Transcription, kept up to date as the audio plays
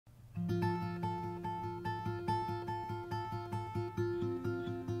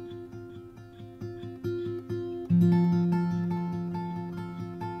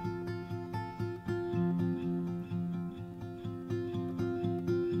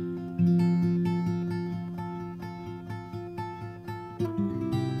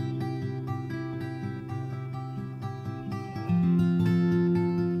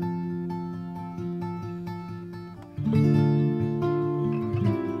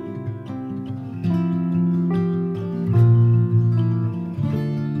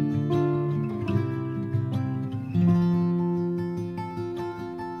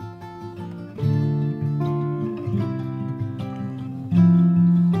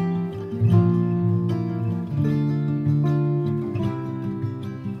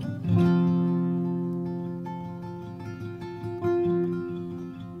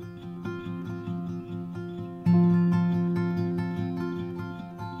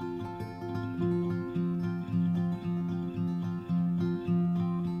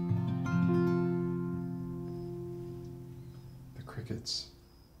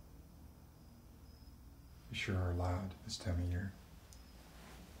sure are loud this time of year.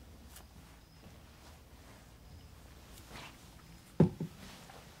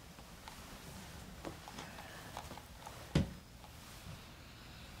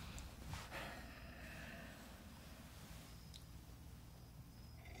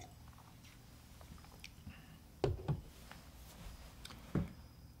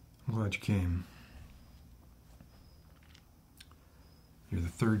 I'm glad you came. You're the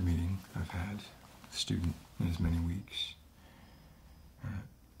third meeting I've had with a student in as many weeks.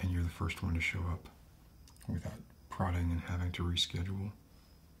 And you're the first one to show up without prodding and having to reschedule.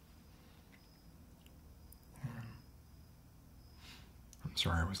 I'm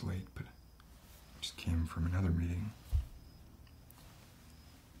sorry I was late, but I just came from another meeting.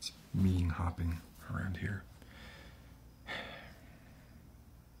 It's meeting hopping around here.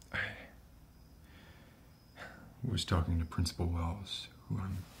 I was talking to Principal Wells, who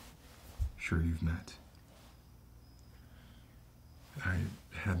I'm sure you've met. I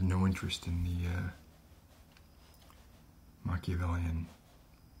have no interest in the Machiavellian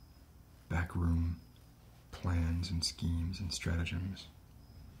backroom plans and schemes and stratagems.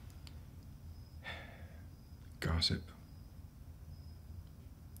 Gossip.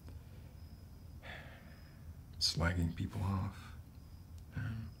 Slagging people off.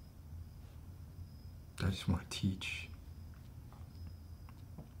 I just want to teach.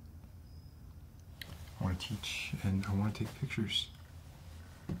 I want to teach and I want to take pictures.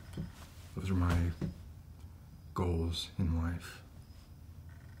 Those are my goals in life.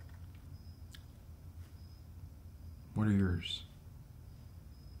 What are yours?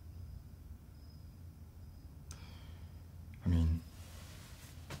 I mean,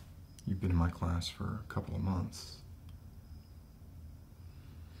 you've been in my class for a couple of months.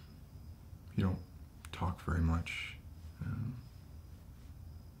 You don't talk very much.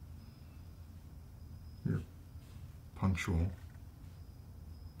 You're punctual,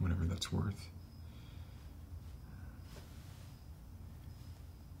 whatever that's worth.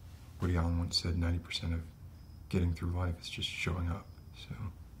 Woody Allen once said 90% of getting through life is just showing up, so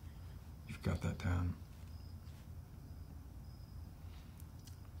you've got that down.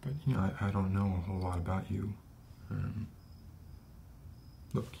 But, you know, I don't know a whole lot about you.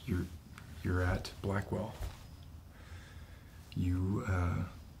 Look, you're at Blackwell. You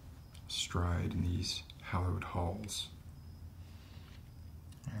stride in these hallowed halls,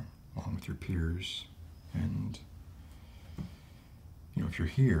 along with your peers, and, you know, if you're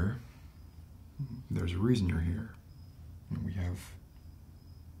here, there's a reason you're here. You know,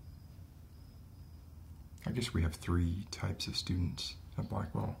 I guess we have three types of students at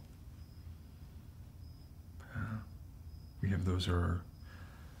Blackwell. We have those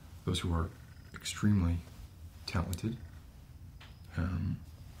who are extremely talented.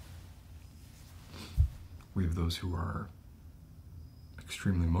 We have those who are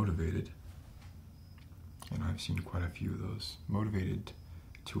extremely motivated, and I've seen quite a few of those. Motivated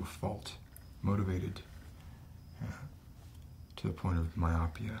to a fault. Motivated to the point of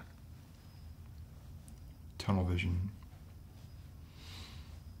myopia, tunnel vision.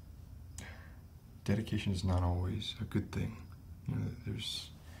 Dedication is not always a good thing. You know, there's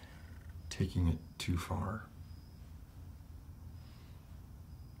taking it too far.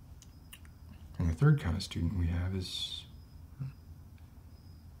 And the third kind of student we have is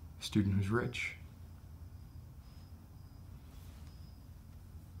a student who's rich.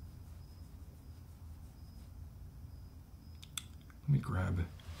 Let me grab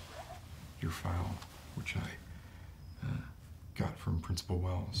your file, which I got from Principal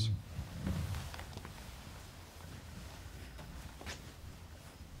Wells.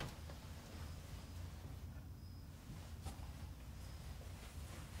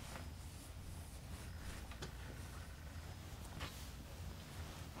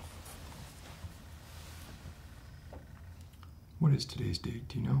 What is today's date?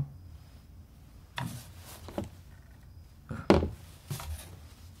 Do you know?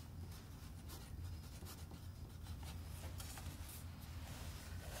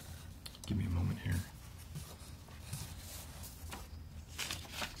 Give me a moment here.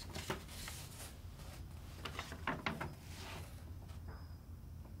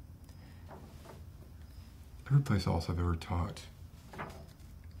 Every place else I've ever taught,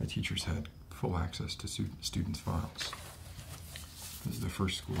 my teachers had full access to students' files. This is the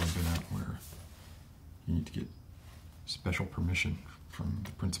first school I've been at where you need to get special permission from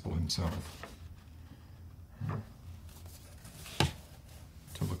the principal himself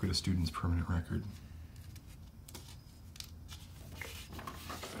to look at a student's permanent record.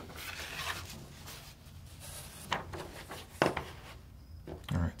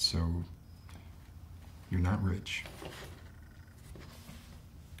 All right, so you're not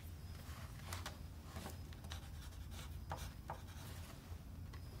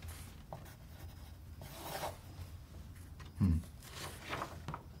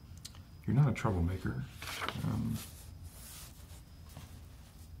you're not a troublemaker.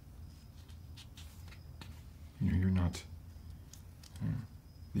 You're not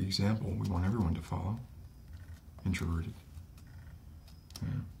the example we want everyone to follow. Introverted.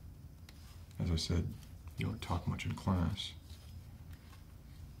 As I said, you don't talk much in class.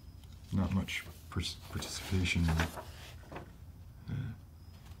 Not much participation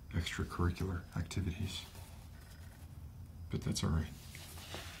in extracurricular activities. But that's all right.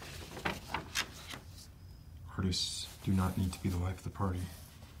 Artists do not need to be the life of the party.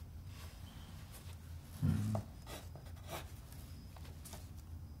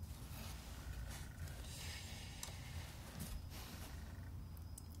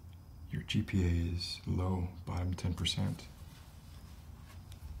 Your GPA is low, bottom 10%.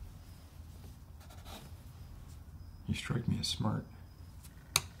 You strike me as smart.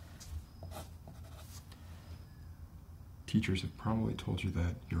 Teachers have probably told you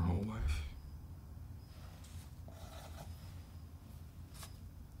that your whole life.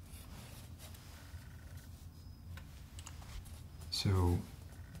 So,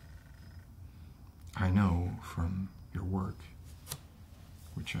 I know from your work,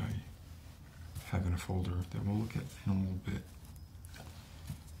 which I have in a folder that we'll look at in a little bit,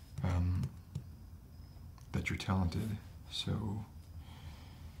 that you're talented. So,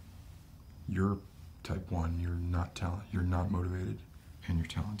 you're type 1, you're not you're not motivated, and you're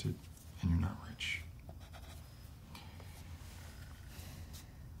talented, and you're not rich.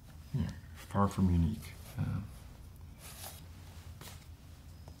 You're far from unique.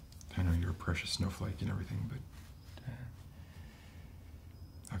 I know you're a precious snowflake and everything, but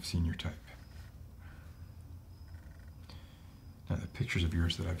I've seen your type. Now, the pictures of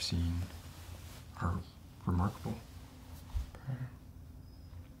yours that I've seen are remarkable.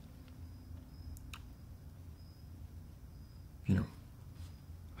 You know,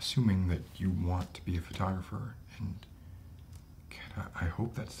 assuming that you want to be a photographer, and God, I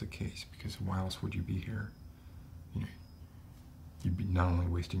hope that's the case, because why else would you be here? You know, you'd be not only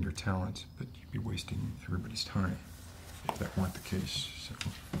wasting your talent, but you'd be wasting everybody's time if that weren't the case. So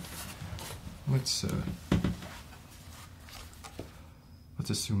let's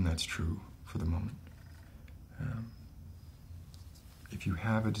assume that's true for the moment. If you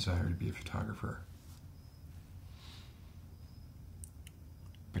have a desire to be a photographer,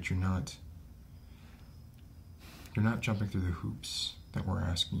 but you're not jumping through the hoops that we're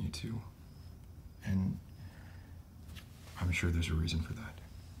asking you to, and I'm sure there's a reason for that.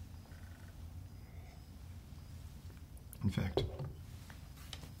 In fact,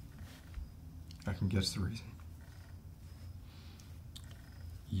 I can guess the reason.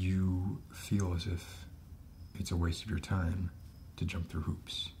 You feel as if it's a waste of your time to jump through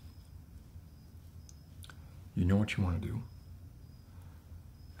hoops. You know what you want to do,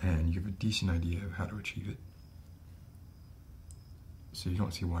 and you have a decent idea of how to achieve it. So you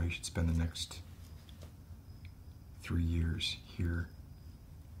don't see why you should spend the next 3 years here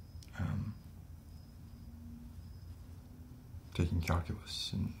taking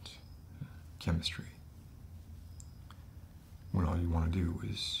calculus and chemistry, when all you want to do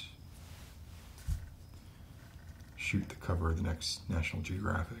is shoot the cover of the next National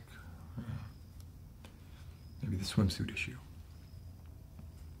Geographic, maybe the swimsuit issue.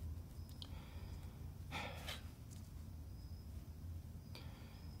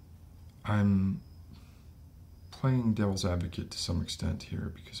 I'm playing devil's advocate to some extent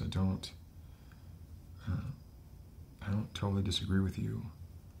here, because I don't totally disagree with you.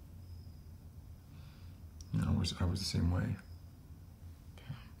 You know, I was the same way.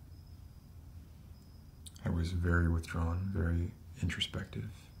 I was very withdrawn, very introspective,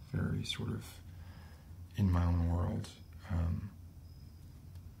 very sort of in my own world.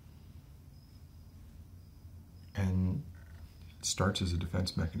 And it starts as a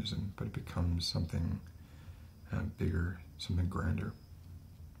defense mechanism, but it becomes something bigger, something grander.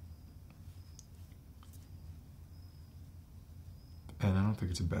 And I don't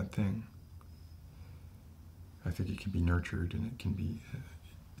think it's a bad thing. I think it can be nurtured, and it can be,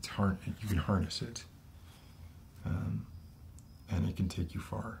 you can harness it, and it can take you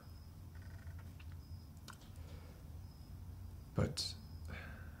far. But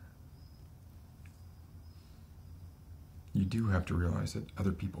you do have to realize that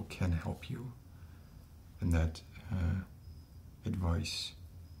other people can help you, and that advice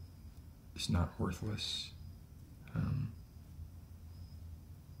is not worthless.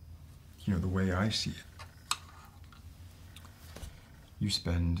 You know, the way I see it, you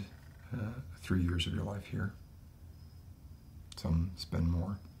spend 3 years of your life here. Some spend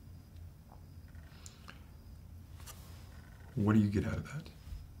more. What do you get out of that,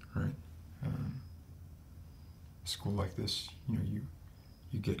 right? school like this,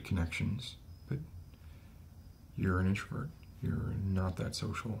 you get connections, but you're an introvert. You're not that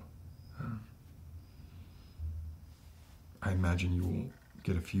social. I imagine you will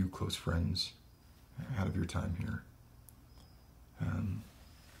get a few close friends out of your time here,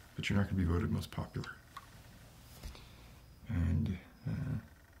 but you're not going to be voted most popular. And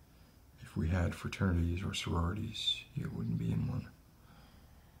if we had fraternities or sororities, you wouldn't be in one.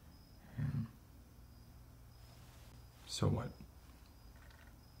 So what?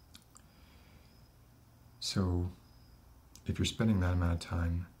 So if you're spending that amount of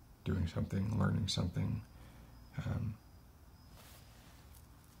time doing something, learning something,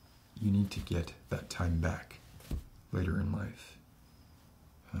 you need to get that time back later in life.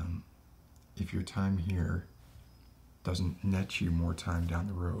 If your time here doesn't net you more time down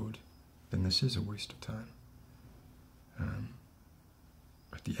the road, then this is a waste of time.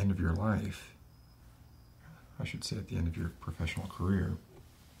 At the end of your life, I should say at the end of your professional career,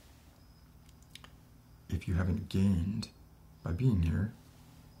 if you haven't gained by being here,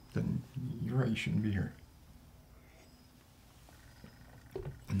 then you're right, you shouldn't be here.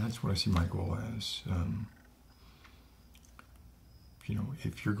 And that's what I see my goal as.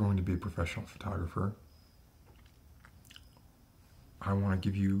 If you're going to be a professional photographer, I want to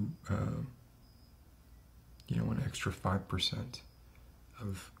give you, an extra 5%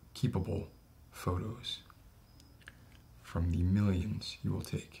 of keepable photos from the millions you will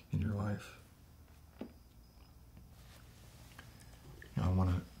take in your life. I want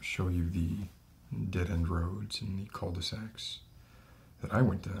to show you the dead-end roads and the cul-de-sacs that I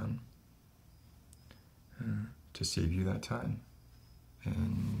went down to save you that time.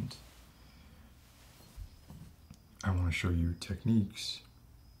 And I want to show you techniques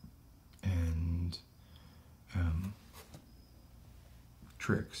and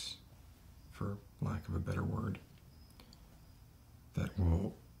tricks, for lack of a better word, that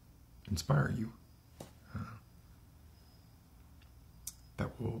will inspire you, that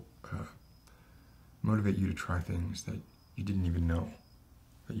will motivate you to try things that you didn't even know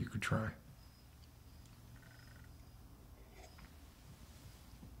that you could try.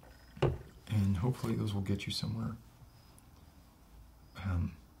 And hopefully those will get you somewhere.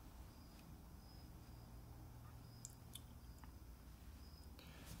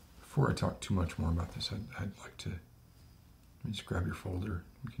 Before I talk too much more about this, I'd like to just grab your folder.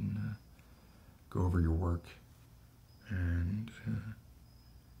 We can go over your work. And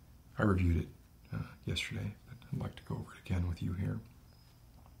I reviewed it yesterday, but I'd like to go over it again with you here.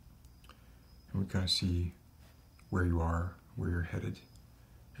 And we kind of see where you are, where you're headed,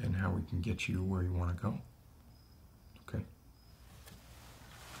 and how we can get you where you want to go. Okay?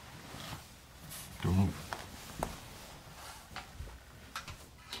 Don't move.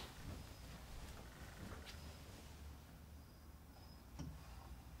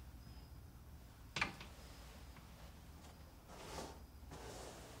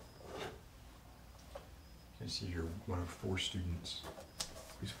 You can see you're one of 4 students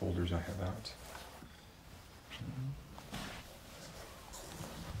whose folders I have out.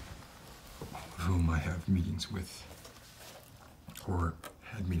 Whom I have meetings with, or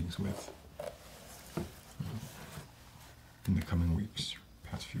had meetings with, in the coming weeks,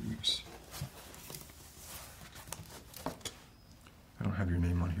 past few weeks. I don't have your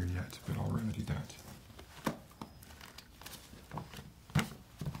name on here yet, but I'll remedy that.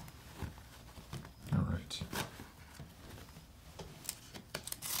 All right.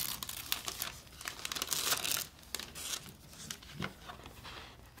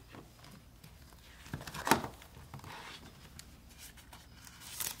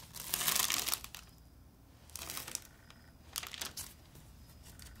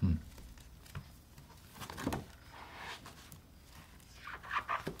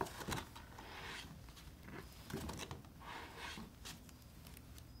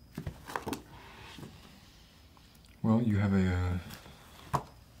 Well, you have a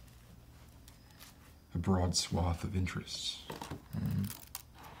broad swath of interests.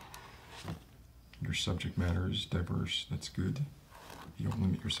 Your subject matter is diverse. That's good. You don't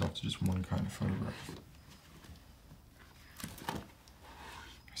limit yourself to just one kind of photograph.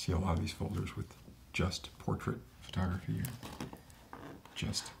 I see a lot of these folders with just portrait photography or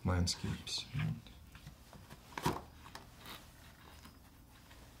just landscapes.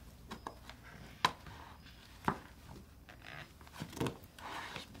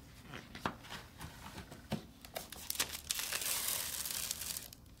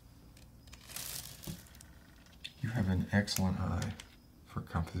 You have an excellent eye for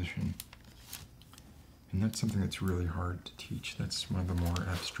composition, and that's something that's really hard to teach. That's one of the more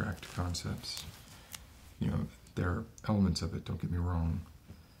abstract concepts. there are elements of it, don't get me wrong,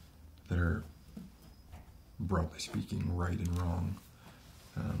 that are, broadly speaking, right and wrong.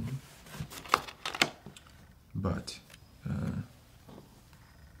 But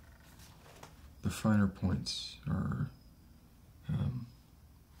the finer points are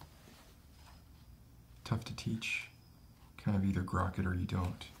tough to teach. Kind of either grok it or you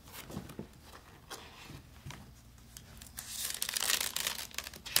don't.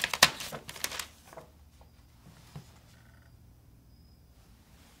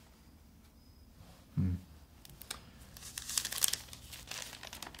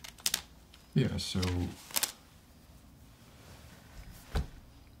 Yeah, so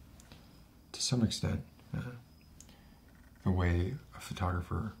to some extent, the way a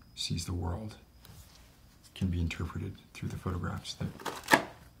photographer sees the world can be interpreted through the photographs that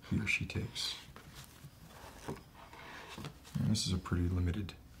he or she takes. And this is a pretty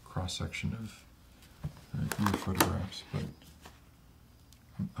limited cross-section of your photographs, but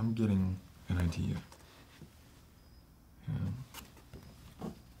I'm getting an idea.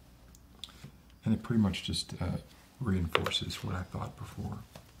 And it pretty much just reinforces what I thought before.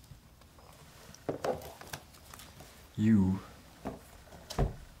 You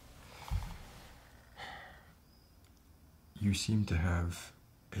seem to have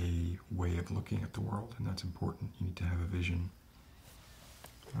a way of looking at the world, and that's important. You need to have a vision.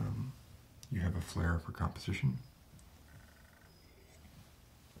 You have a flair for composition.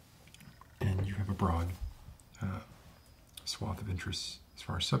 And you have a broad swath of interests as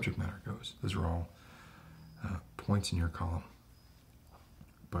far as subject matter goes. Those are all points in your column.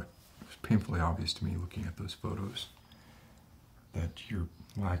 But it's painfully obvious to me, looking at those photos, that you're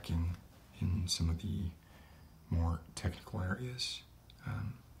lacking in some of the more technical areas.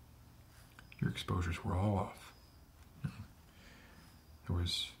 Your exposures were all off. There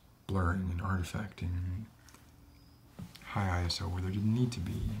was blurring and artifacting and high ISO where there didn't need to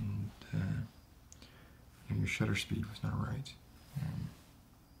be, and your shutter speed was not right.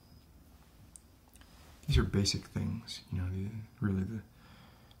 These are basic things, really the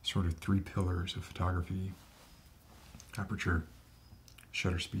sort of three pillars of photography: aperture,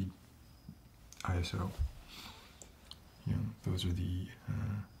 shutter speed, ISO. Those are the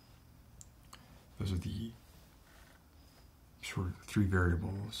sort of three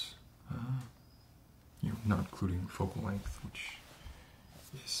variables. Not including focal length, which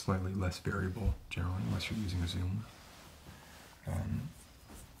is slightly less variable generally, unless you're using a zoom.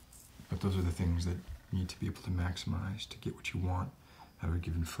 But those are the things that you need to be able to maximize to get what you want out of a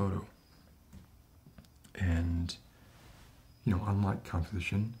given photo. And unlike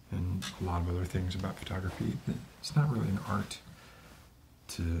composition and a lot of other things about photography, it's not really an art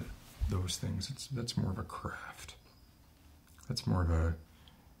to those things. That's more of a craft. That's more of a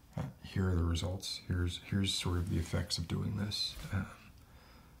here are the results. Here's sort of the effects of doing this.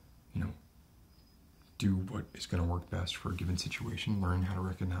 Do what is going to work best for a given situation. Learn how to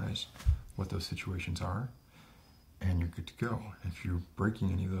recognize what those situations are, and you're good to go. If you're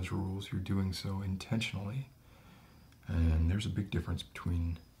breaking any of those rules, you're doing so intentionally. And there's a big difference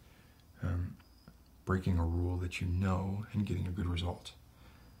between breaking a rule that you know and getting a good result,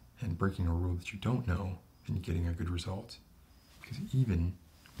 and breaking a rule that you don't know and getting a good result. Because even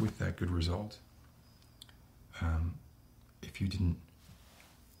with that good result, if you didn't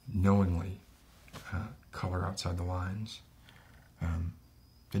knowingly color outside the lines,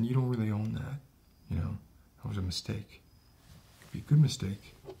 then you don't really own that. That was a mistake. It could be a good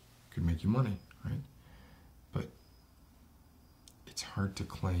mistake. It could make you money, right? But it's hard to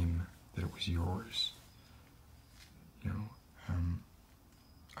claim that it was yours.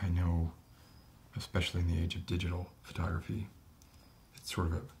 I know, especially in the age of digital photography, it's sort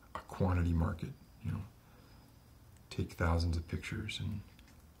of a quantity market. Take thousands of pictures and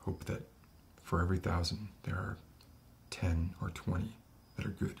hope that for every 1,000 there are 10 or 20 that are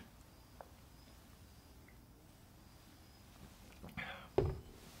good.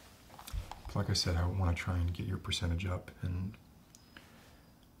 But like I said, I want to try and get your percentage up, and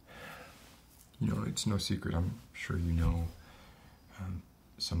it's no secret. I'm sure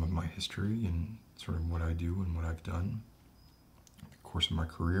some of my history and sort of what I do and what I've done in the course of my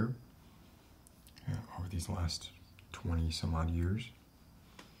career over these last 20 some odd years.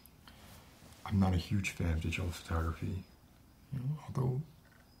 I'm not a huge fan of digital photography, although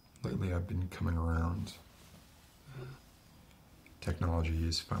lately I've been coming around. Technology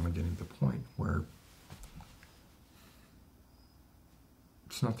is finally getting to the point where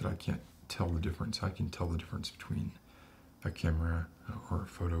it's not that I can't tell the difference. I can tell the difference between a camera or a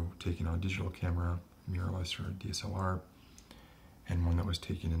photo taken on a digital camera, mirrorless or a DSLR, and one that was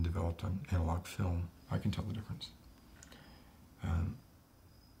taken and developed on analog film, I can tell the difference.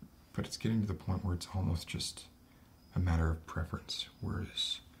 But it's getting to the point where it's almost just a matter of preference,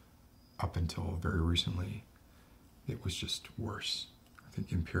 whereas up until very recently, it was just worse. I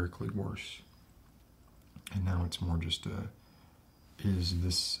think empirically worse. And now it's more just is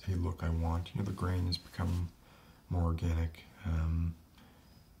this a look I want? You know, the grain has become more organic.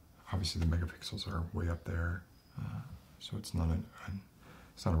 Obviously the megapixels are way up there, so it's not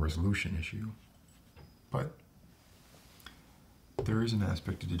a resolution issue. But there is an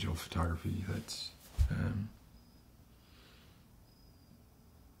aspect of digital photography that's,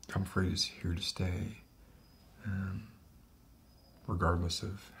 I'm afraid, is here to stay, regardless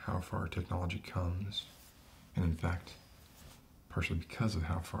of how far technology comes. And in fact, partially because of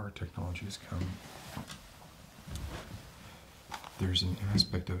how far technology has come, there's an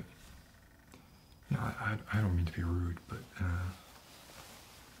aspect of it. Yeah, I don't mean to be rude, but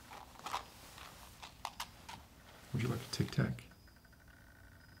would you like a Tic Tac?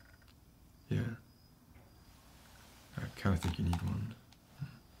 Yeah. I kind of think you need one.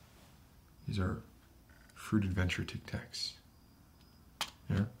 These are Fruit Adventure Tic Tacs.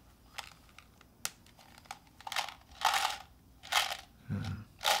 Yeah?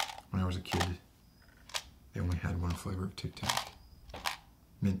 When I was a kid, they only had one flavor of Tic Tac.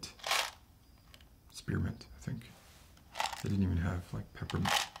 Mint. Spearmint, I think. They didn't even have, like,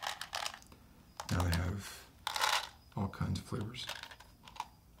 peppermint. Now they have all kinds of flavors.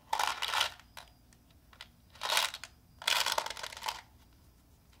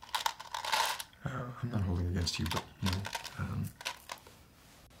 I'm not holding against you, but, you know,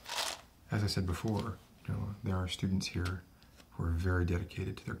 as I said before, you know, there are students here who are very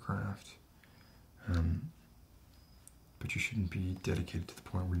dedicated to their craft. But you shouldn't be dedicated to the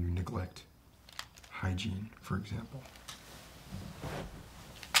point where you neglect hygiene, for example.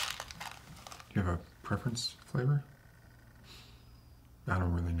 Do you have a preference flavor? I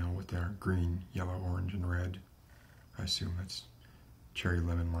don't really know what they are. Green, yellow, orange, and red. I assume it's cherry,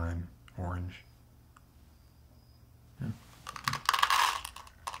 lemon, lime, orange. Yeah.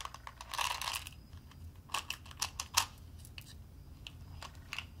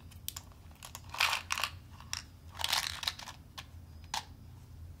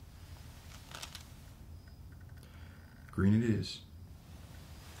 Green it is.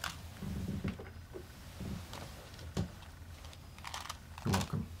 You're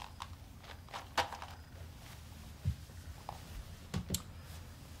welcome.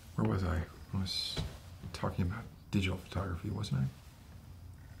 Where was I? I was talking about digital photography, wasn't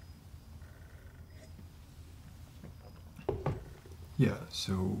I? Yeah,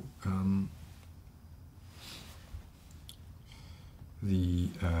 so the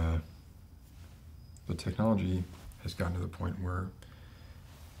technology has gotten to the point where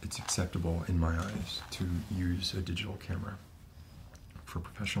it's acceptable in my eyes to use a digital camera for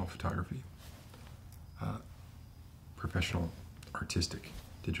professional photography, professional artistic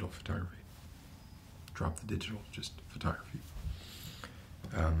digital photography. Drop the digital, just photography.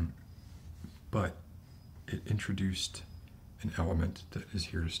 But it introduced an element that is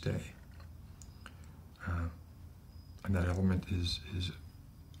here to stay. And that element is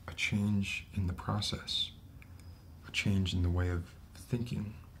a change in the process, a change in the way of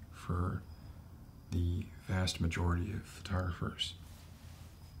thinking for the vast majority of photographers.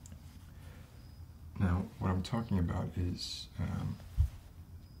 Now, what I'm talking about is,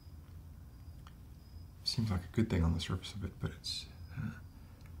 seems like a good thing on the surface of it, but it's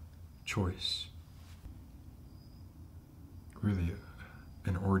choice. Really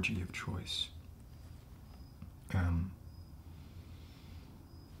an orgy of choice.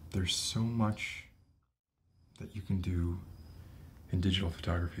 There's so much that you can do in digital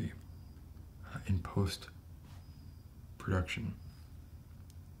photography, in post-production,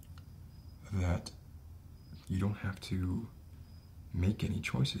 that you don't have to make any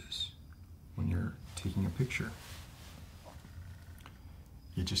choices when you're taking a picture.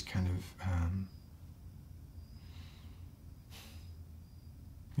 You just kind of,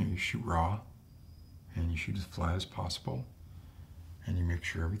 you shoot raw, and you shoot as flat as possible, and you make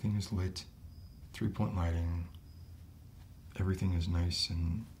sure everything is lit, 3-point lighting, everything is nice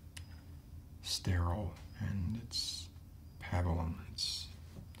and sterile, and it's pablum. It's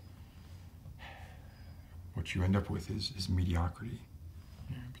what you end up with is mediocrity,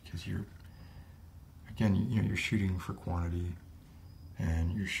 because you're, again, you're shooting for quantity,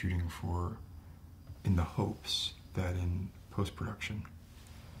 and you're shooting for, in the hopes that in post-production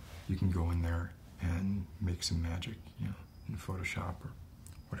you can go in there and make some magic, in Photoshop or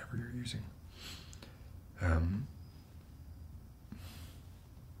whatever you're using.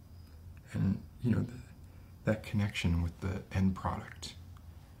 And, you know, that connection with the end product,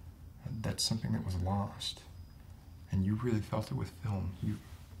 that's something that was lost. And you really felt it with film.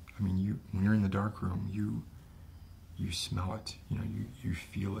 When you're in the dark room, you smell it, you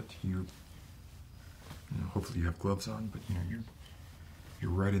feel it, hopefully you have gloves on, but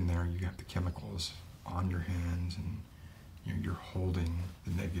you're right in there, you have the chemicals on your hands, and you're holding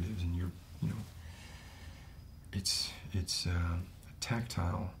the negatives, and it's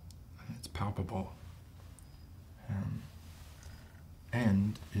tactile, it's palpable,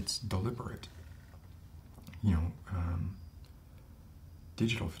 and it's deliberate.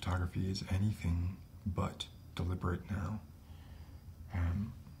 Digital photography is anything but deliberate now.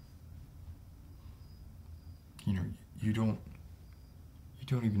 You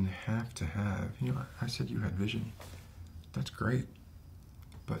don't even have to have, I said you had vision. That's great.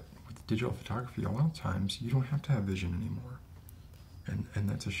 But with digital photography, a lot of times you don't have to have vision anymore. And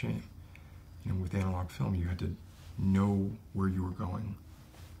that's a shame. With analog film, you had to know where you were going,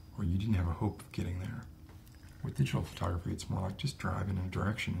 or you didn't have a hope of getting there. With digital photography, it's more like just drive in a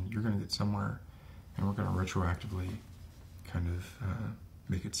direction, and you're going to get somewhere, and we're going to retroactively kind of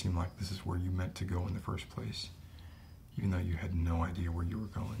make it seem like this is where you meant to go in the first place, even though you had no idea where you were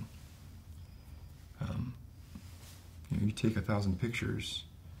going. You take 1,000 pictures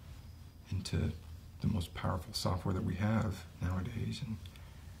into the most powerful software that we have nowadays, and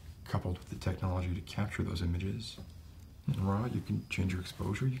coupled with the technology to capture those images. In RAW, you can change your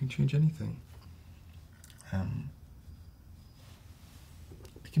exposure, you can change anything.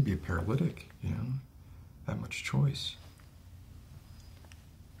 It can be a paralytic, that much choice.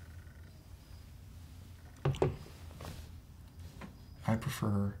 I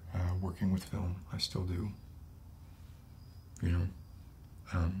prefer working with film. I still do.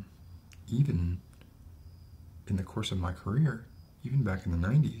 Even in the course of my career, even back in the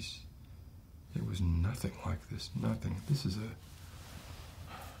 90s, it was nothing like this. Nothing. This is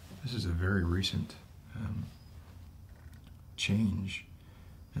a very recent change,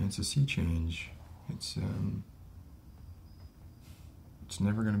 and it's a sea change. It's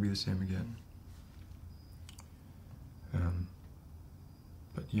never going to be the same again.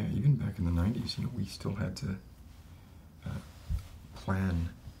 But yeah, even back in the 90s, we still had to plan,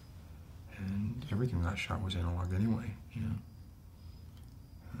 and everything that I shot was analog anyway,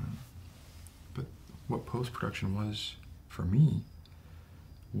 But what post-production was, for me,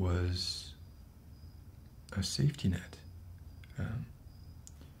 was a safety net.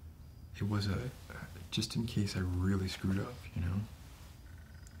 It was just in case I really screwed up,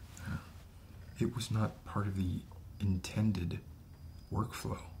 It was not part of the intended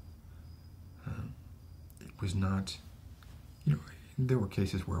workflow. It was not, there were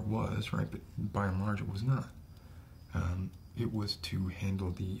cases where it was, right, but by and large it was not. It was to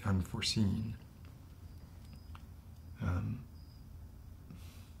handle the unforeseen.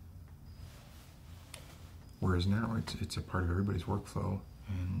 Whereas now it's a part of everybody's workflow,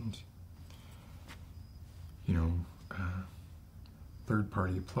 and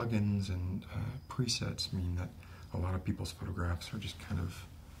third-party plugins and presets mean that a lot of people's photographs are just kind of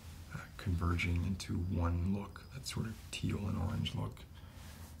converging into one look, that sort of teal and orange look.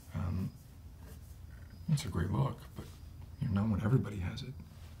 It's a great look, but not when everybody has it.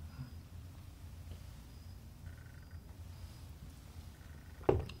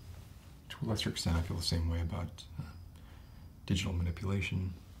 To a lesser extent, I feel the same way about digital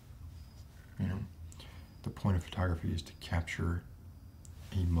manipulation. The point of photography is to capture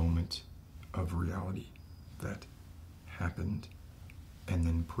a moment of reality that happened, and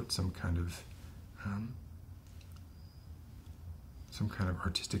then put some kind of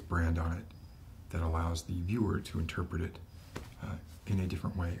artistic brand on it that allows the viewer to interpret it in a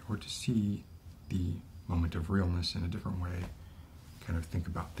different way, or to see the moment of realness in a different way, kind of think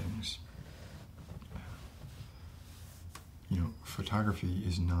about things. Photography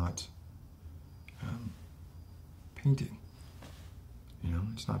is not painting.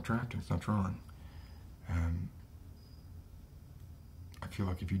 It's not drafting, it's not drawing. I feel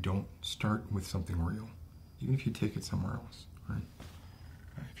like if you don't start with something real, even if you take it somewhere else, right?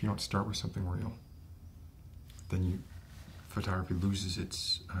 If you don't start with something real, then photography loses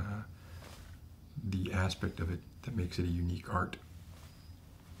its the aspect of it that makes it a unique art.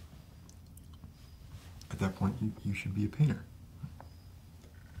 At that point, you should be a painter,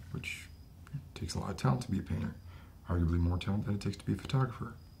 which takes a lot of talent to be a painter. Arguably more talent than it takes to be a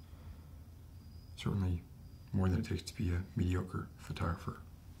photographer. Certainly more than it takes to be a mediocre photographer.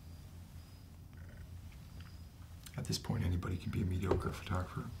 At this point, anybody can be a mediocre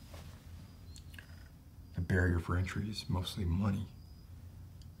photographer. The barrier for entry is mostly money.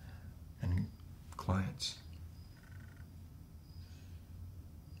 And clients.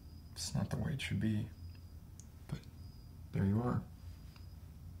 It's not the way it should be, but there you are.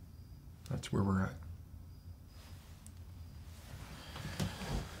 That's where we're at.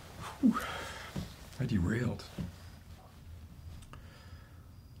 Whew. I derailed.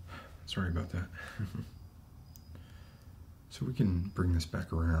 Sorry about that. So we can bring this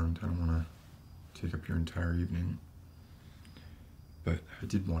back around. I don't want to take up your entire evening, but I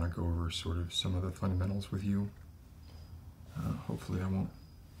did want to go over sort of some of the fundamentals with you. Hopefully I won't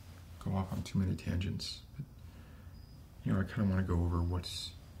go off on too many tangents, but you know, I kind of want to go over what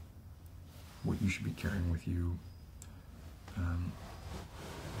you should be carrying with you, you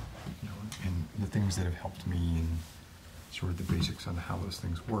know, and the things that have helped me, and sort of the basics on how those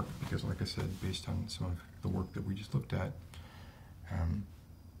things work. Because, like I said, based on some of the work that we just looked at,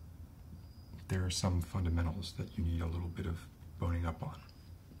 there are some fundamentals that you need a little bit of boning up on.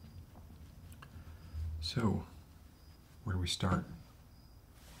 So, where do we start?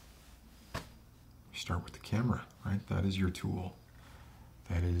 We start with the camera, right? That is your tool.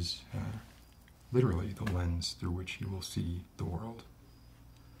 That is literally the lens through which you will see the world.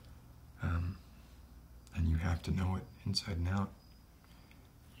 And you have to know it inside and out.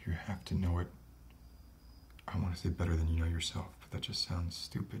 You have to know it, I want to say better than you know yourself, but that just sounds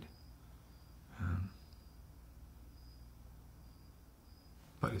stupid.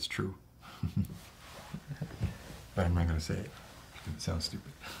 But it's true. But I'm not going to say it because it sounds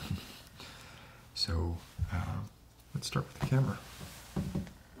stupid. So let's start with the camera.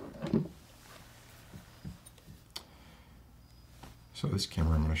 So this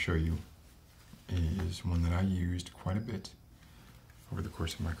camera I'm going to show you is one that I used quite a bit over the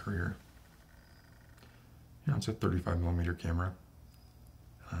course of my career. You know, it's a 35mm camera.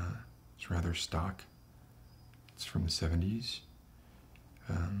 It's rather stock. It's from the 70s.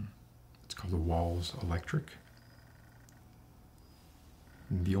 It's called a Walls Electric.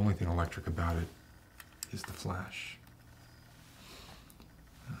 And the only thing electric about it is the flash.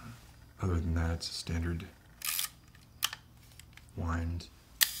 Other than that, it's a standard wind,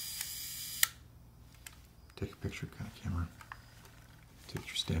 take a picture kind of camera. Take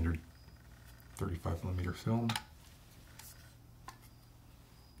your standard 35mm film.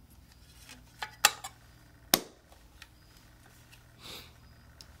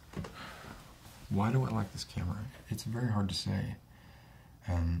 Why do I like this camera? It's very hard to say.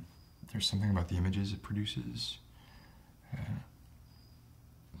 There's something about the images it produces.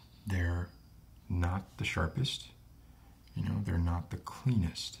 They're not the sharpest, you know, they're not the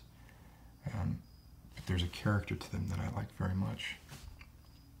cleanest, but there's a character to them that I like very much.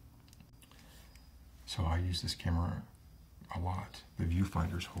 So I use this camera a lot. The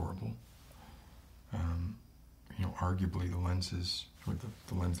viewfinder's horrible. You know, arguably the lenses, or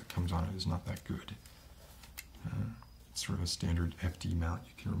the lens that comes on it is not that good. It's sort of a standard FD mount.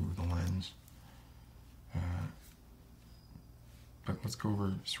 You can remove the lens. But let's go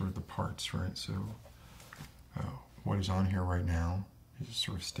over sort of the parts, right? So what is on here right now is a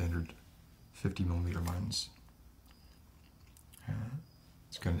sort of standard 50mm lens.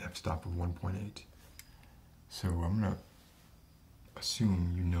 It's got an f-stop of 1.8. So I'm going to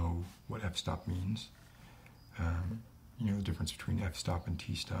assume you know what f-stop means. You know the difference between f-stop and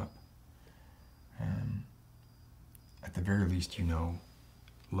t-stop. At the very least, you know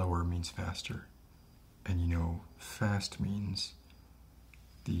lower means faster, and you know fast means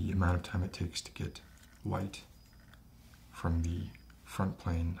the amount of time it takes to get light from the front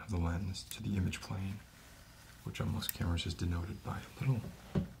plane of the lens to the image plane, which on most cameras is denoted by a little,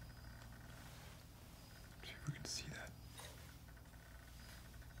 see if we can see that.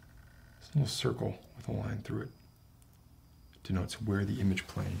 This little circle with a line through it denotes where the image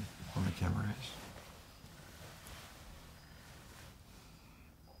plane on the camera is.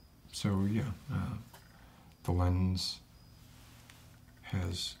 So yeah, the lens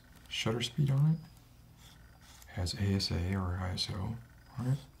has shutter speed on it, has ASA or ISO on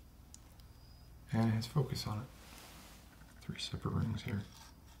it, and it has focus on it. 3 separate rings here.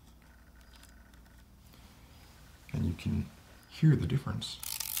 And you can hear the difference.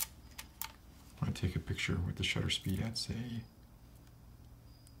 When I take a picture with the shutter speed at, say,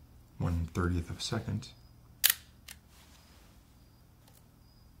 1/30th of a second,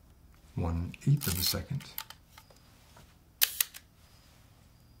 1/8 of a second,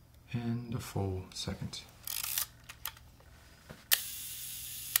 and a full second.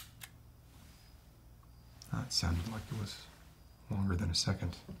 That sounded like it was longer than a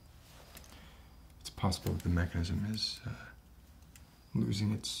second. It's possible that the mechanism is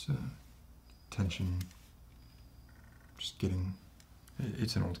losing its tension, just getting,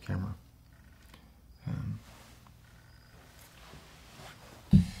 it's an old camera.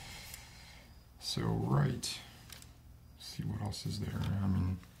 So right, let's see what else is there. I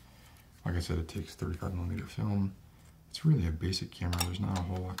mean, like I said, it takes 35mm film. It's really a basic camera. There's not a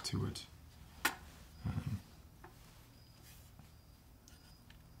whole lot to it.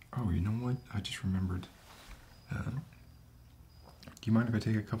 Oh, you know what? I just remembered. Do you mind if I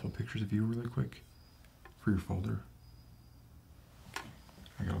take a couple of pictures of you really quick for your folder? Okay.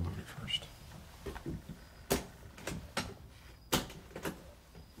 I gotta load it first.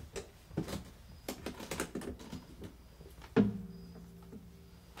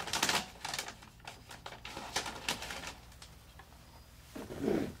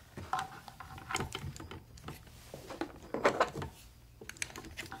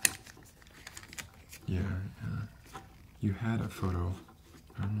 You had a photo.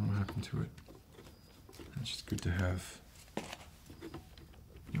 I don't know what happened to it. It's just good to have.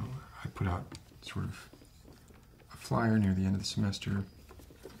 You know, I put out sort of a flyer near the end of the semester.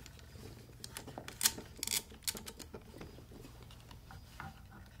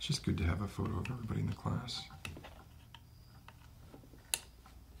 It's just good to have a photo of everybody in the class.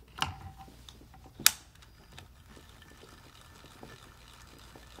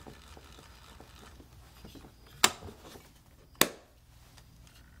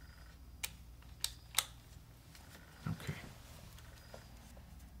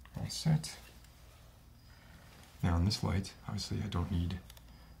 Set. Now in this light, obviously I don't need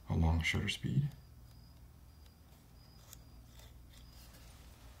a long shutter speed.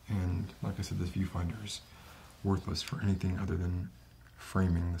 And like I said, this viewfinder is worthless for anything other than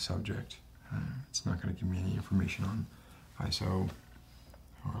framing the subject. It's not going to give me any information on ISO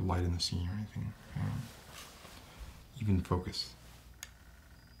or light in the scene or anything. Even focus.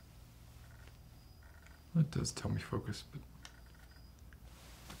 It does tell me focus, but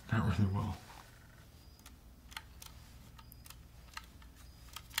not really well.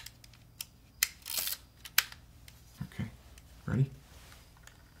 Okay, ready?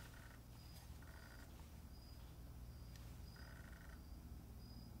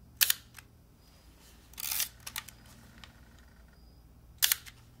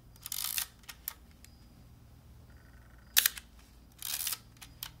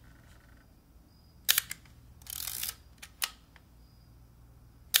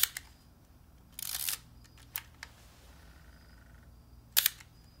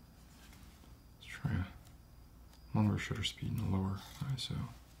 Try a longer shutter speed and a lower ISO.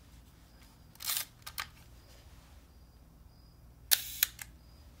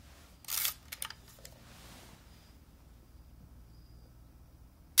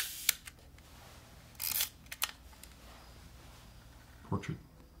 Portrait.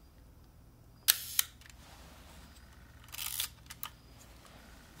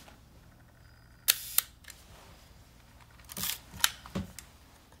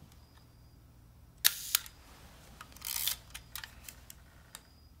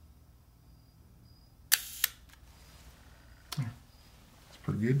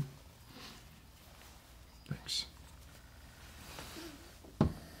 Pretty good. Thanks.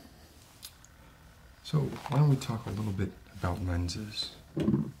 So why don't we talk a little bit about lenses?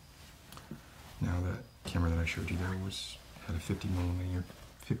 Now that camera that I showed you there had a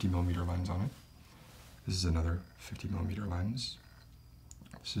 50mm lens on it. This is another 50mm lens.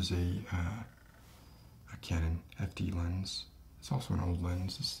 This is a Canon FD lens. It's also an old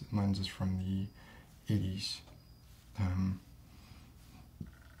lens. This lens is from the 80s.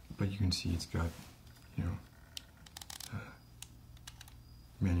 But you can see it's got, you know,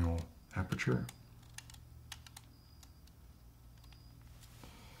 manual aperture.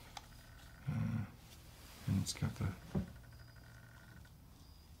 And it's got the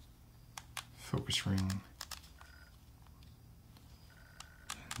focus ring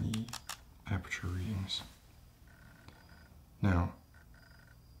and the aperture readings. Now,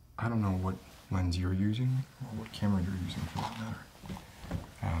 I don't know what lens you're using or what camera you're using for that matter.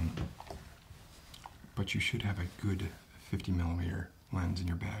 But you should have a good 50mm lens in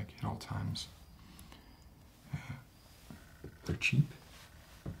your bag at all times. They're cheap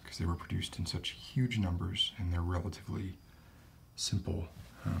because they were produced in such huge numbers, and they're relatively simple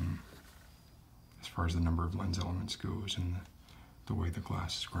as far as the number of lens elements goes and the way the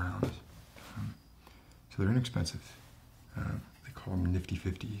glass is ground. So they're inexpensive. They call them nifty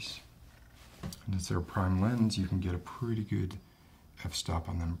 50s. And as they're a prime lens, you can get a pretty good f-stop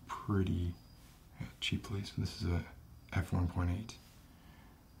on them pretty cheaply. So this is a f1.8.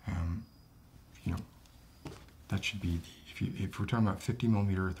 You know, that should be if we're talking about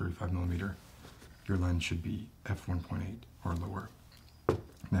 50mm or 35mm, your lens should be f1.8 or lower.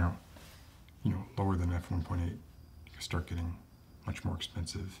 Now, lower than f1.8, you start getting much more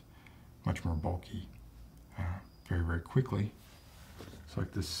expensive, much more bulky, very, very quickly. So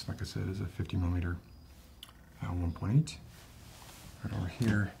like this, like I said, is a 50 millimeter 1.8. Right over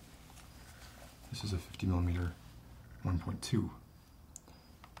here, this is a 50 millimeter 1.2.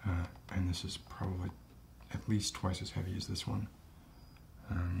 And this is probably at least twice as heavy as this one.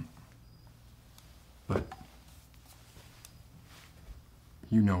 But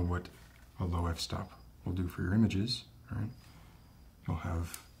you know what a low f-stop will do for your images, right? You'll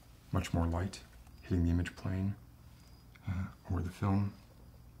have much more light hitting the image plane or the film.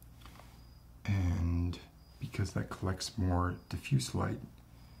 And because that collects more diffuse light,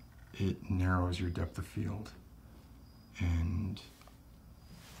 it narrows your depth of field. And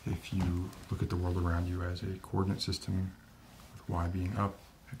if you look at the world around you as a coordinate system, with y being up,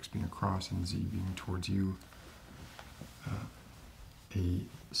 x being across, and z being towards you, a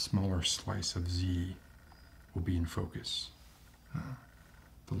smaller slice of z will be in focus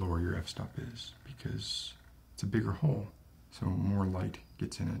the lower your f-stop is, because it's a bigger hole, so more light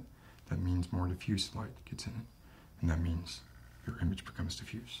gets in it. That means more diffuse light gets in it, and that means your image becomes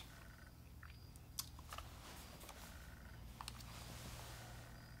diffuse.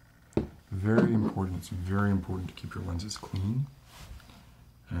 Very important, it's very important to keep your lenses clean.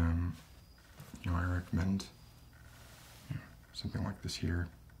 I recommend something like this here.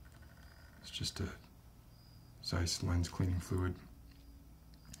 It's just a Zeiss lens cleaning fluid.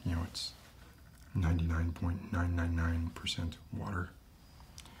 It's 99.999% water.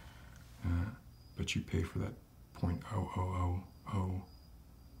 But you pay for that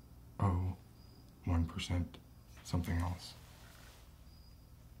 0.00001% something else.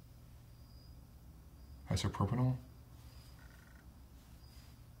 Isopropanol?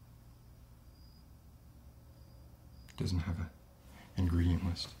 Doesn't have an ingredient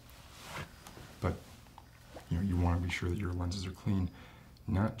list. But you want to be sure that your lenses are clean,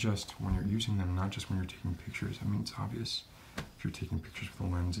 not just when you're using them, not just when you're taking pictures. I mean, it's obvious. If you're taking pictures with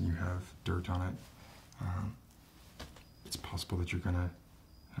a lens and you have dirt on it, it's possible that you're going to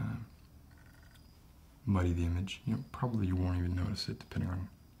muddy the image. Probably you won't even notice it depending on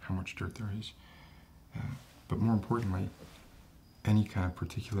how much dirt there is. But more importantly, any kind of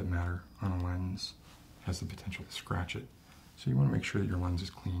particulate matter on a lens has the potential to scratch it. So you want to make sure that your lens is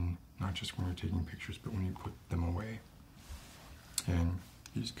clean, not just when you're taking pictures, but when you put them away. And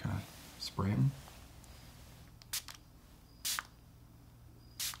you just kind of spray them.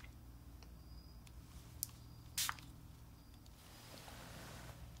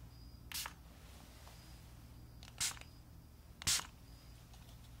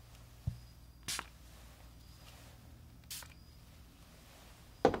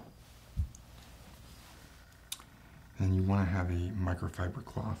 And you want to have a microfiber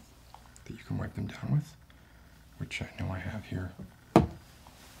cloth that you can wipe them down with, which I know I have here.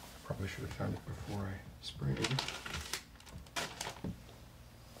 Probably should have found it before I sprayed it.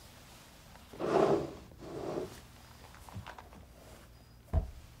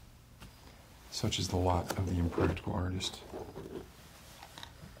 Such is the lot of the impractical artist.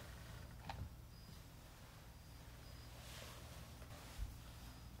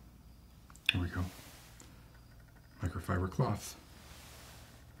 Here we go. Microfiber cloth,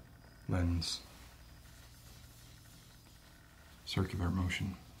 lens, circular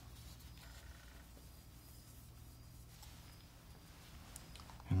motion.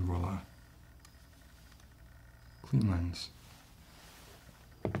 And voila, clean lens.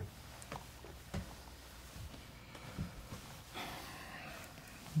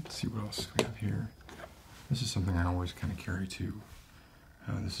 Let's see what else we have here. This is something I always kind of carry too.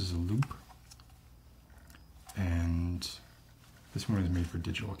 This is a loop. And this one is made for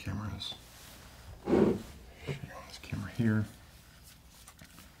digital cameras. Show you on this camera here.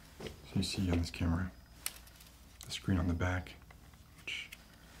 So you see on this camera the screen on the back, which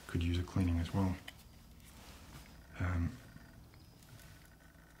could use a cleaning as well.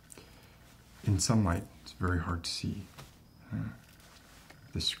 In sunlight, it's very hard to see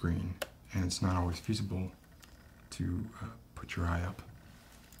this screen, and it's not always feasible to put your eye up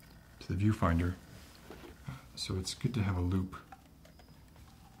to the viewfinder. So it's good to have a loop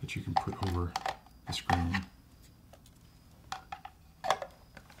that you can put over the screen.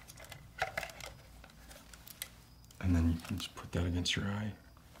 And then you can just put that against your eye,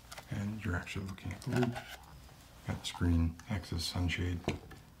 and you're actually looking at the loop, at the screen, acts as sunshade,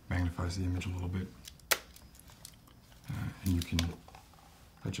 magnifies the image a little bit. And you can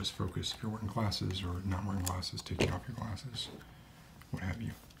adjust focus if you're wearing glasses or not wearing glasses, taking off your glasses, what have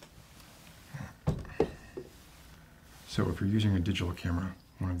you. So if you're using a digital camera,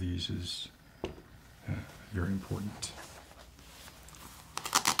 one of these is very important.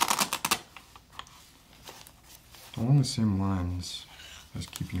 Along the same lines as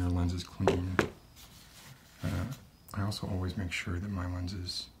keeping your lenses clean, I also always make sure that my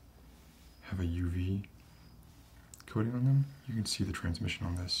lenses have a UV coating on them. You can see the transmission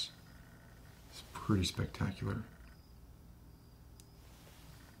on this. It's pretty spectacular.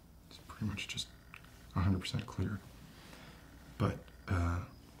 It's pretty much just 100% clear. But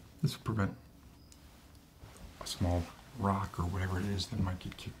this will prevent a small rock or whatever it is that might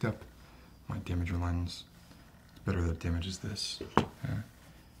get kicked up, might damage your lens. It's better that it damages this.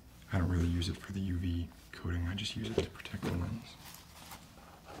 I don't really use it for the UV coating, I just use it to protect the lens.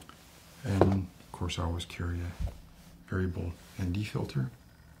 And of course I always carry a variable ND filter.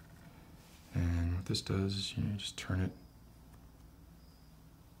 And what this does is you just turn it,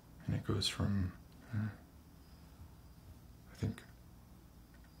 and it goes from I think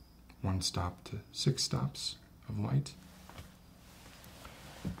 1 stop to 6 stops of light.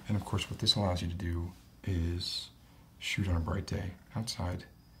 And of course what this allows you to do is shoot on a bright day outside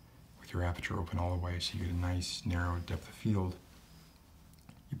with your aperture open all the way, so you get a nice narrow depth of field.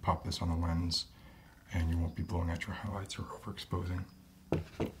 You pop this on the lens and you won't be blowing out your highlights or overexposing.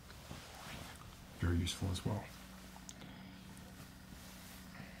 Very useful as well.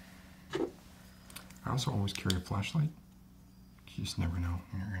 I also always carry a flashlight. You just never know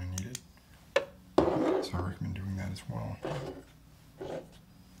when you're going to need it. So I recommend doing that as well.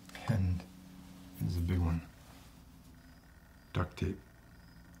 And this is a big one. Duct tape.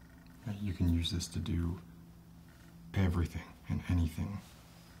 You can use this to do everything and anything.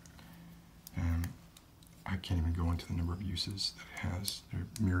 I can't even go into the number of uses that it has. They're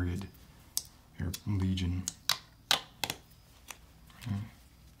myriad, they're legion.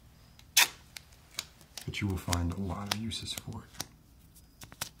 But you will find a lot of uses for it.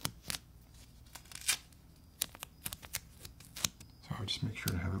 So I would just make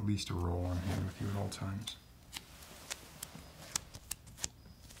sure to have at least a roll on hand with you at all times.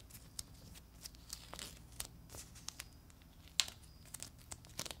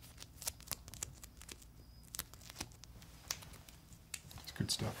 It's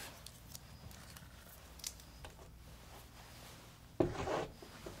good stuff.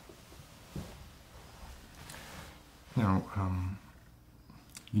 Now,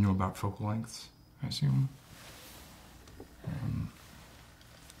 you know about focal lengths, I assume?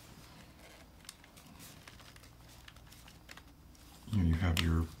 You have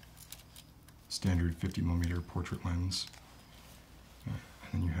your standard 50mm portrait lens, and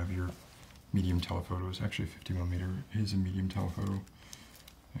then you have your medium telephotos. Actually, 50mm is a medium telephoto,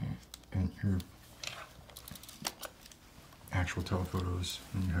 and your actual telephotos,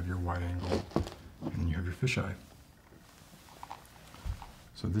 and you have your wide angle, and then you have your fisheye.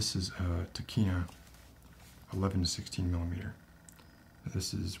 So this is a Tacchina 11 to 16mm.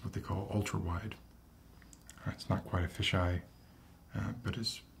 This is what they call ultra wide. It's not quite a fisheye, but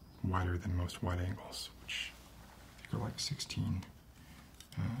is wider than most wide angles, which I think are like 16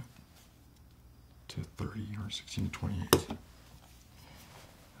 to 30 or 16 to 28.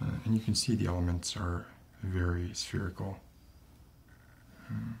 And you can see the elements are very spherical.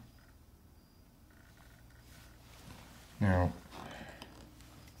 Now,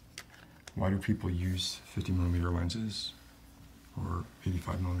 why do people use 50mm lenses or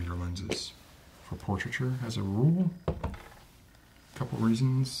 85mm lenses for portraiture? As a rule, a couple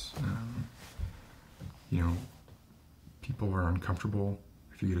reasons. You know, people are uncomfortable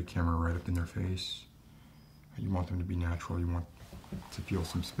if you get a camera right up in their face. You want them to be natural. You want to feel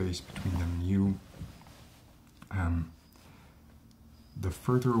some space between them and you. The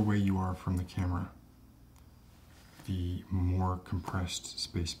further away you are from the camera, the more compressed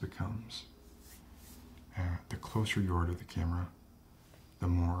space becomes. The closer you are to the camera, the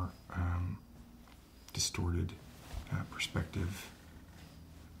more distorted perspective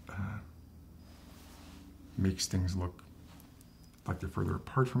makes things look like they're further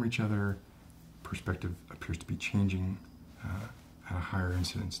apart from each other. Perspective appears to be changing at a higher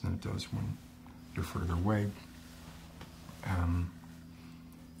incidence than it does when you're further away.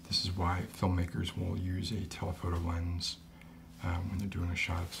 This is why filmmakers will use a telephoto lens when they're doing a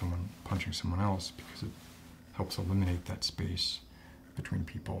shot of someone punching someone else, because it helps eliminate that space between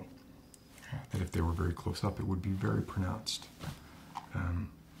people. That if they were very close up, it would be very pronounced.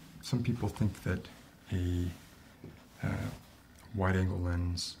 Some people think that a wide-angle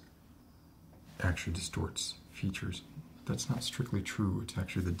lens actually distorts features. That's not strictly true. It's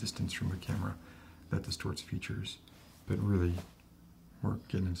actually the distance from the camera that distorts features. But really, we're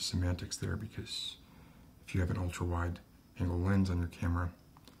getting into semantics there, because if you have an ultra-wide angle lens on your camera,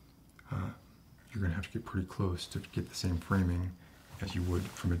 you're going to have to get pretty close to get the same framing as you would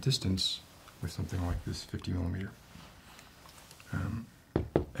from a distance with something like this 50mm.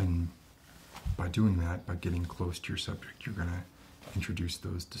 And by doing that, by getting close to your subject, you're going to introduce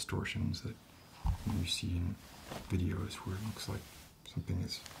those distortions that you see in videos where it looks like something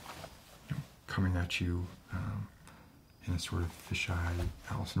is coming at you in a sort of fisheye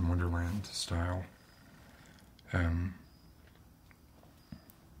Alice in Wonderland style.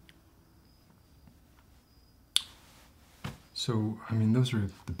 So, I mean, those are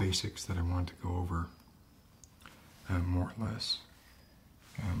the basics that I wanted to go over, more or less.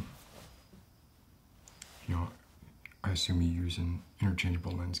 You know, I assume you use an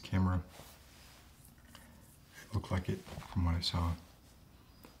interchangeable lens camera. It looked like it from what I saw.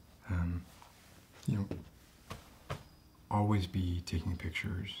 You know, always be taking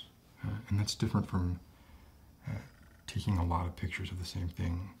pictures, and that's different from taking a lot of pictures of the same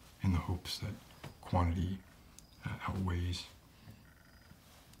thing in the hopes that quantity outweighs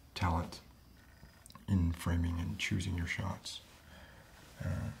talent in framing and choosing your shots.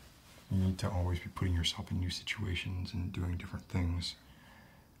 You need to always be putting yourself in new situations and doing different things,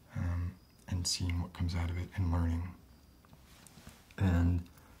 and seeing what comes out of it and learning. And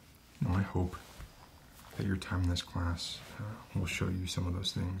you know, I hope that your time in this class will show you some of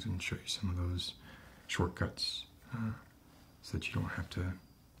those things and show you some of those shortcuts, so that you don't have to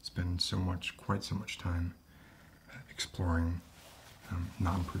spend quite so much time exploring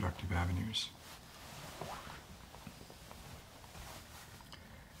non-productive avenues.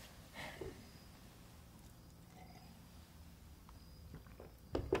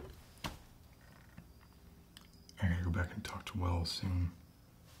 I gotta go back and talk to Wells soon.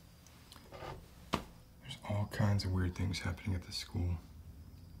 There's all kinds of weird things happening at this school.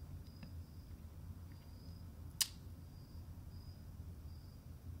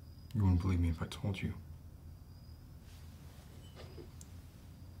 You wouldn't believe me if I told you.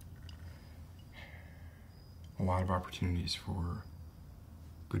 A lot of opportunities for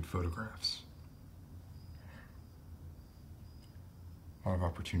good photographs. A lot of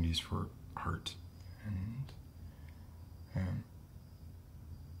opportunities for art and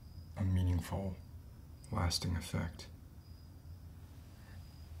a meaningful, lasting effect.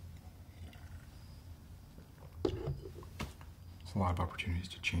 There's a lot of opportunities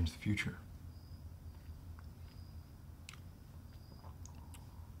to change the future.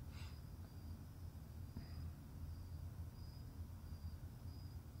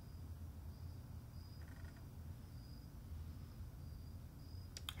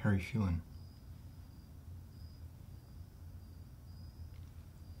 How are you feeling?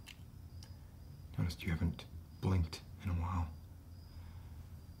 Noticed you haven't blinked in a while.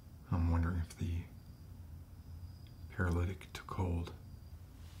 I'm wondering if the paralytic took hold.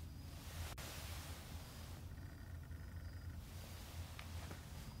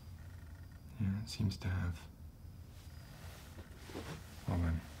 Yeah, it seems to have. Well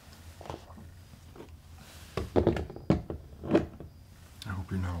then. I hope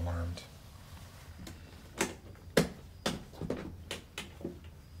you're not alarmed.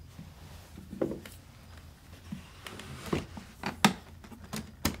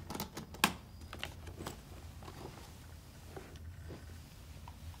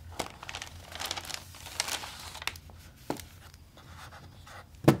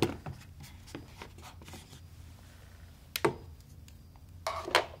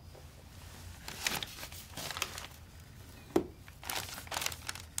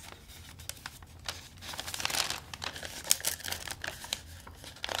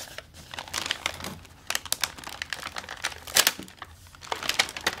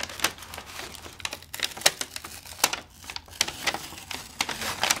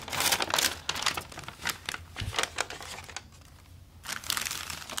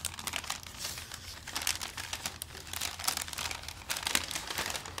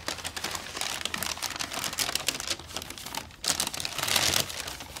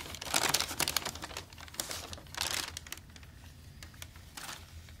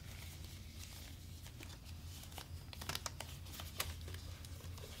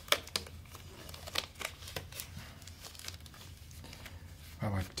 I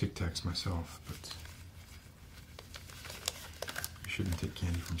like Tic Tacs myself, but you shouldn't take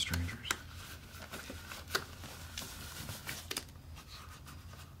candy from strangers.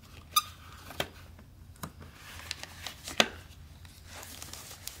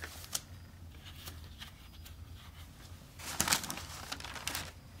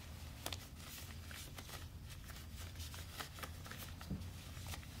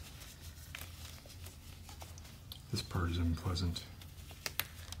 This part is unpleasant.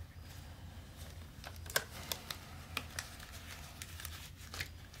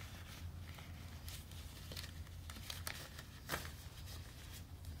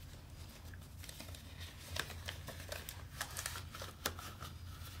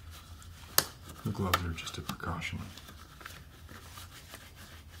 gloves are just a precaution.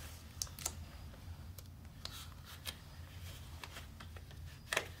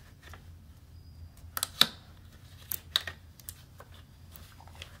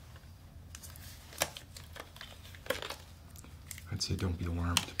 I'd say don't be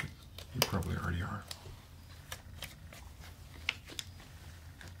alarmed, but you probably already are.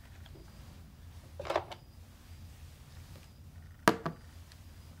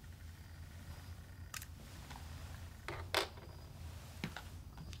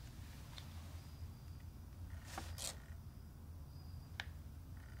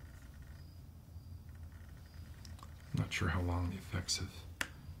 I'm not sure how long the effects of the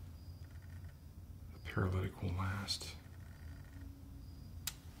paralytic will last.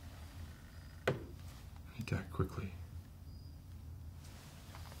 I need to act quickly.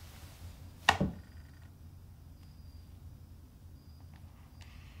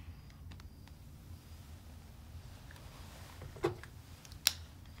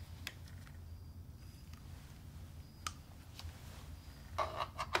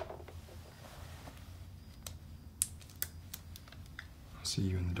 See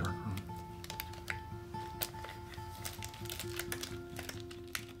you in the dark room.